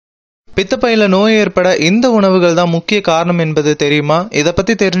பித்தப்பையில நோய் ஏற்பட இந்த உணவுகள் தான் முக்கிய காரணம் என்பது தெரியுமா? இதை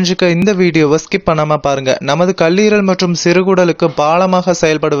பத்தி தெரிஞ்சுக்க இந்த வீடியோவை ஸ்கிப் பண்ணாம பாருங்க. நமது கல்லீரல் மற்றும் சிறுகுடலுக்கு பாலமாக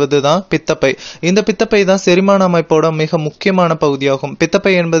செயல்படுவது தான் பித்தப்பை. இந்த பித்தப்பை தான் செரிமான அமைப்போட மிக முக்கியமான பகுதியாகும்.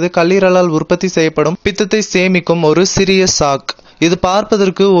 பித்தப்பை என்பது கல்லீரலால் உற்பத்தி செய்யப்படும் பித்தத்தை சேமிக்கும் ஒரு சிறிய சாக். இது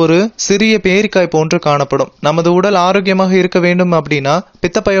பார்ப்பதற்கு ஒரு சிறிய பேரிக்காய் போன்று காணப்படும். நமது உடல் ஆரோக்கியமாக இருக்க வேண்டும் அப்படின்னா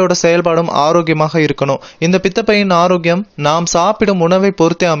பித்தப்பையோட செயல்பாடும் ஆரோக்கியமாக இருக்கணும். இந்த பித்தப்பையின் ஆரோக்கியம் நாம் சாப்பிடும் உணவை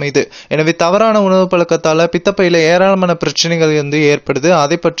பொறுத்தே அமைது. எனவே தவறான உணவு பழக்கத்தால பித்தப்பையில ஏராளமான பிரச்சனைகள் ஏற்படுது.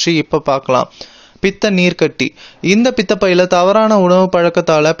 அதை பற்றி இப்ப பார்க்கலாம். பித்த நீர்க்கட்டி. இந்த பித்தப்பையில தவறான உணவு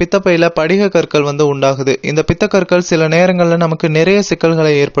பழக்கத்தால பித்தப்பையில படிக கற்கள் உண்டாகுது. இந்த பித்தக்கற்கள் சில நேரங்கள்ல நமக்கு நிறைய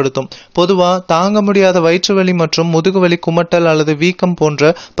சிக்கல்களை ஏற்படுத்தும். பொதுவா தாங்க முடியாத வயிற்று வலி மற்றும் முதுகுவலி, குமட்டல் அல்லது வீக்கம்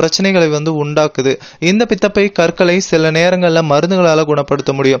போன்ற பிரச்சனைகளை உண்டாக்குது. இந்த பித்தப்பை கற்களை சில நேரங்கள்ல மருந்துகளால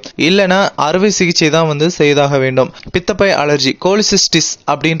குணப்படுத்த முடியும். இல்லைன்னா அறுவை சிகிச்சை தான் செய்தாக வேண்டும். பித்தப்பை அலர்ஜி, கோலிசிஸ்டிஸ்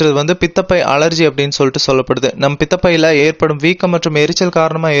அப்படின்றது பித்தப்பை அலர்ஜி அப்படின்னு சொல்லிட்டு சொல்லப்படுது. நம் பித்தப்பையில ஏற்படும் வீக்கம் மற்றும் எரிச்சல்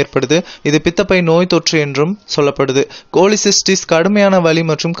காரணமா ஏற்படுது. இது பித்தப்பை நோய் தொற்று என்றும் சொல்லப்படுது. கோலிசிஸ்டிஸ் கடுமையான வலி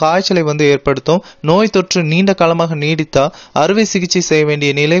மற்றும் காய்ச்சலை ஏற்படுத்தும். நோய் தொற்று நீண்ட காலமாக நீடித்தா அறுவை சிகிச்சை செய்ய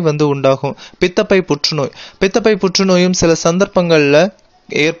வேண்டிய நிலை உண்டாகும். பித்தப்பை புற்றுநோய். பித்தப்பை புற்றுநோயும் சில சந்தர்ப்பங்கள்ல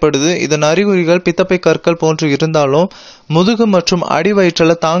ஏற்படுது. இதன் அறிகுறிகள் பித்தப்பை கற்கள் போன்று இருந்தாலும் முதுகு மற்றும் அடி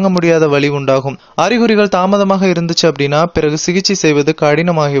வயிற்றில் தாங்க முடியாத வலி உண்டாகும். அறிகுறிகள் தாமதமாக இருந்துச்சு அப்படின்னா பிறகு சிகிச்சை செய்வது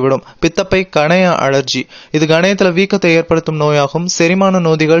கடினமாகிவிடும். பித்தப்பை கணைய அலர்ஜி. இது கணையத்தில் வீக்கத்தை ஏற்படுத்தும் நோயாகும். செரிமான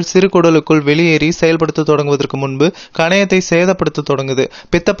நொதிகள் சிறுகுடலுக்குள் வெளியேறி செயல்படுத்த தொடங்குவதற்கு முன்பு கணையத்தை சேதப்படுத்த தொடங்குது.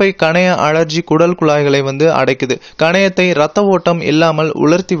 பித்தப்பை கணைய அலர்ஜி குடல் குழாய்களை அடைக்குது. கணையத்தை இரத்த ஓட்டம் இல்லாமல்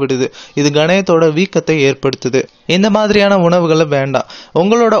உலர்த்தி விடுது. இது கணையத்தோட வீக்கத்தை ஏற்படுத்துது. இந்த மாதிரியான உணவுகளை வேண்டாம்.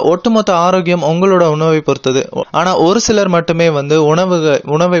 உங்களோட ஒட்டுமொத்த ஆரோக்கியம் உங்களோட உணவை பொறுத்தது. ஆனா ஒரு சிலர் மட்டுமே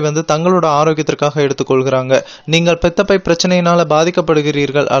உணவை தங்களோட ஆரோக்கியத்திற்காக எடுத்துக்கொள்கிறாங்க. நீங்கள் பித்தப்பை பிரச்சனையினால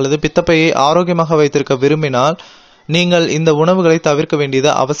பாதிக்கப்படுகிறீர்கள் அல்லது பித்தப்பையை ஆரோக்கியமாக வைத்திருக்க விரும்பினால் நீங்கள் இந்த உணவுகளை தவிர்க்க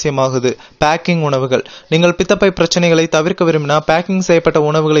வேண்டியது அவசியமாகுது. பேக்கிங் உணவுகள். நீங்கள் பித்தப்பை பிரச்சனைகளை தவிர்க்க விரும்பினா பேக்கிங் செய்யப்பட்ட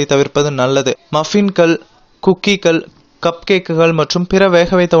உணவுகளை தவிர்ப்பது நல்லது. மஃபின்கள், குக்கீகள், கப் கேக்குகள் மற்றும் பிற வேக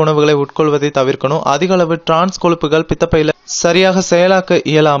வைத்த உணவுகளை உட்கொள்வதை தவிர்க்கணும். அதிக அளவு டிரான்ஸ் கொழுப்புகள் பித்தப்பையில சரியாக செயலாக்க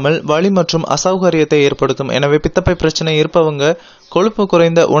இயலாமல் வலி மற்றும் அசௌகரியத்தை ஏற்படுத்தும். எனவே பித்தப்பை பிரச்சனை இருப்பவங்க கொழுப்பு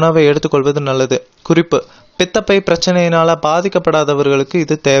குறைந்த உணவை எடுத்துக்கொள்வது நல்லது. குறிப்பு: பித்தப்பை பிரச்சனையினால பாதிக்கப்படாதவர்களுக்கு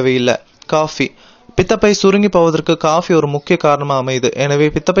இது தேவையில்லை. காஃபி. பித்தப்பை சுருங்கி போவதற்கு காஃபி ஒரு முக்கிய காரணமா அமையுது. எனவே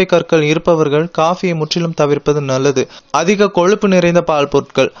பித்தப்பை கற்கள் இருப்பவர்கள் காஃபியை முற்றிலும் தவிர்ப்பது நல்லது. அதிக கொழுப்பு நிறைந்த பால்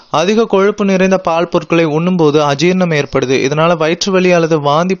பொருட்கள். அதிக கொழுப்பு நிறைந்த பால் பொருட்களை உண்ணும்போது அஜீரணம் ஏற்படுது. இதனால வயிற்று வலி அல்லது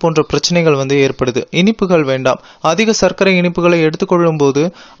வாந்தி போன்ற பிரச்சனைகள் ஏற்படுது. இனிப்புகள் வேண்டாம். அதிக சர்க்கரை இனிப்புகளை எடுத்துக்கொள்ளும் போது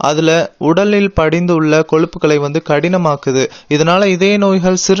அதுல உடலில் படிந்துள்ள கொழுப்புகளை கடினமாக்குது. இதனால இதய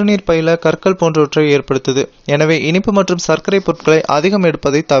நோய்கள், சிறுநீர் பையில கற்கள் போன்றவற்றை ஏற்படுத்துது. எனவே இனிப்பு மற்றும் சர்க்கரை பொருட்களை அதிகம்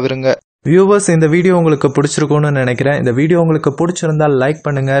எடுப்பதை தவிருங்க. வியூவர்ஸ், இந்த வீடியோ உங்களுக்கு பிடிச்சிருக்கும்னு நினைக்கிறேன். இந்த வீடியோ உங்களுக்கு பிடிச்சிருந்தால் லைக்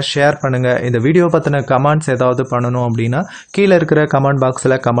பண்ணுங்க, ஷேர் பண்ணுங்க. இந்த வீடியோ பத்தின கமெண்ட்ஸ் ஏதாவது பண்ணணும் அப்படின்னா கீழே இருக்கிற கமெண்ட்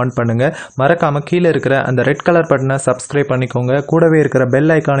பாக்ஸில் கமெண்ட் பண்ணுங்க. மறக்காம கீழே இருக்கிற அந்த ரெட் கலர் பட்டனை சப்ஸ்கிரைப் பண்ணிக்கோங்க. கூடவே இருக்கிற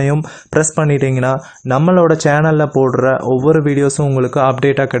பெல் ஐக்கானையும் ப்ரெஸ் பண்ணிட்டீங்கன்னா நம்மளோட சேனல்ல போடுற ஒவ்வொரு வீடியோஸும் உங்களுக்கு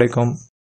அப்டேட்டாக கிடைக்கும்.